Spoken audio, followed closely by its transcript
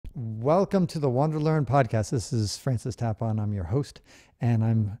Welcome to the Wander Learn podcast. This is Francis Tapon. I'm your host, and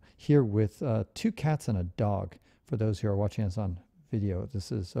I'm here with two cats and a dog. For those who are watching us on video,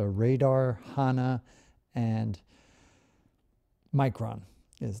 this is Radar, Hana, and Micron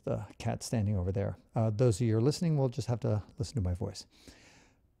is the cat standing over there. Those of you who are listening will just have to listen to my voice.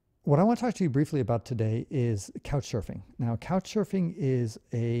 What I want to talk to you briefly about today is Couchsurfing. Now, Couchsurfing is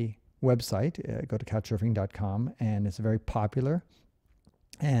a website. Go to couchsurfing.com, and it's very popular.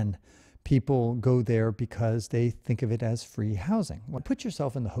 And people go there because they think of it as free housing. Well, put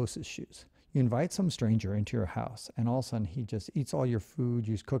yourself in the host's shoes. You invite some stranger into your house, and all of a sudden he just eats all your food,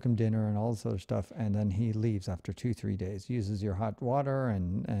 you cook him dinner and all this other stuff, and then he leaves after 2-3 days, uses your hot water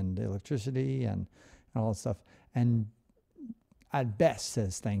and electricity and all this stuff, and at best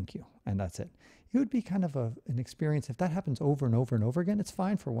says thank you, and that's it. It would be kind of an experience. If that happens over and over and over again, it's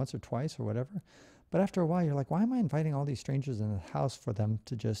fine for once or twice or whatever. But after a while, you're like, why am I inviting all these strangers in the house for them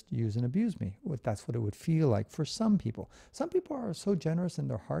to just use and abuse me? That's what it would feel like for some people. Some people are so generous in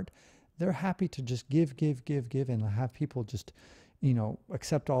their heart. They're happy to just give, and have people just,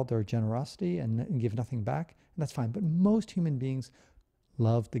 accept all their generosity and give nothing back. And that's fine. But most human beings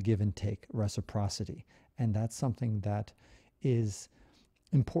love the give and take, reciprocity. And that's something that is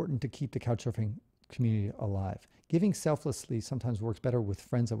important to keep the Couchsurfing community alive. Giving selflessly sometimes works better with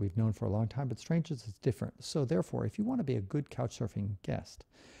friends that we've known for a long time, but strangers is different. So therefore, if you want to be a good Couchsurfing guest,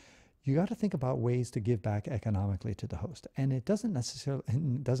 you got to think about ways to give back economically to the host. And it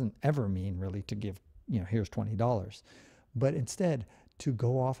doesn't ever mean really to give, here's $20, but instead to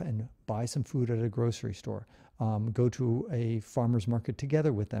go off and buy some food at a grocery store, go to a farmer's market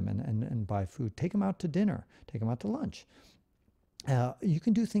together with them and buy food, take them out to dinner, take them out to lunch. You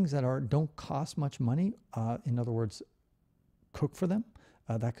can do things that don't cost much money. In other words, cook for them.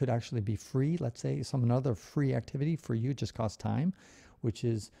 That could actually be free. Let's say another free activity for you just costs time, which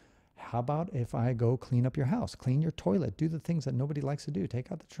is, how about if I go clean up your house, clean your toilet, do the things that nobody likes to do,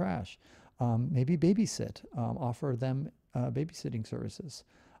 take out the trash, maybe babysit, offer them babysitting services.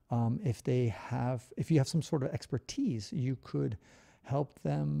 If you have some sort of expertise, you could help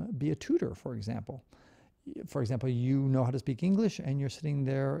them be a tutor, for example. For example, you know how to speak English and you're sitting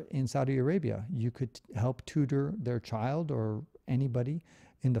there in Saudi Arabia. You could help tutor their child or anybody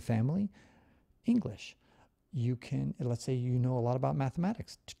in the family English. You can, let's say you know a lot about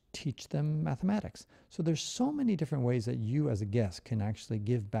mathematics, teach them mathematics. So there's so many different ways that you as a guest can actually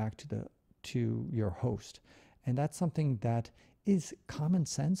give back to your host. And that's something that is common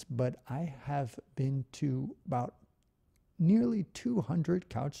sense, but I have been to about nearly 200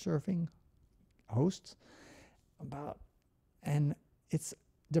 Couchsurfing hosts and it's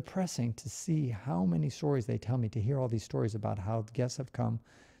depressing to see how many stories they tell me, to hear all these stories about how guests have come.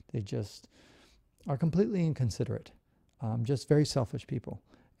 They just are completely inconsiderate, just very selfish people,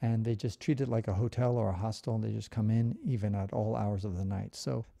 and they just treat it like a hotel or a hostel, and they just come in even at all hours of the night.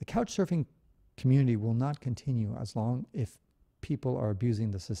 So the Couchsurfing community will not continue as long if people are abusing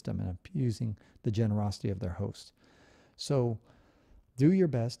the system and abusing the generosity of their hosts. So do your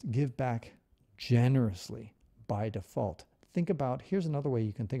best, give back generously by default. Think about, here's another way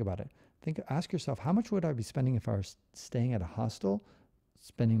you can think about it. Ask yourself, how much would I be spending if I was staying at a hostel,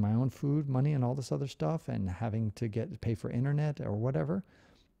 spending my own food, money, and all this other stuff, and having to pay for internet or whatever?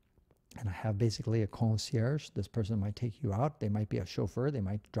 And I have basically a concierge. This person might take you out. They might be a chauffeur. They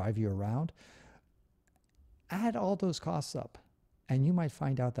might drive you around. Add all those costs up, and you might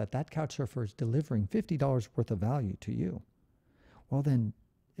find out that Couchsurfer is delivering $50 worth of value to you. Well, then,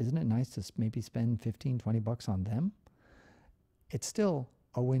 isn't it nice to maybe spend $15-20 on them? It's still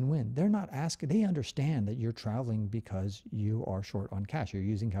a win-win. They're not asking, they understand that you're traveling because you are short on cash. You're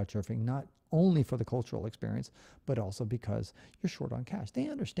using Couchsurfing not only for the cultural experience, but also because you're short on cash. They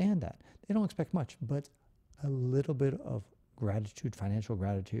understand that. They don't expect much, but a little bit of gratitude, financial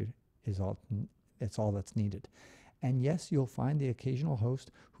gratitude, it's all that's needed. And yes, you'll find the occasional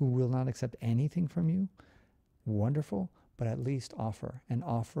host who will not accept anything from you. Wonderful. But at least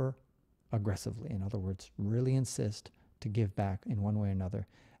offer aggressively. In other words, really insist to give back in one way or another.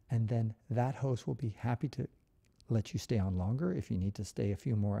 And then that host will be happy to let you stay on longer if you need to stay a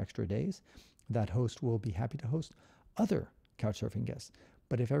few more extra days. That host will be happy to host other Couchsurfing guests.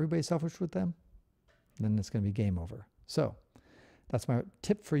 But if everybody's selfish with them, then it's going to be game over. So that's my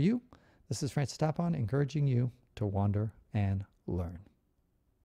tip for you. This is Francis Tapon, encouraging you to wander and learn.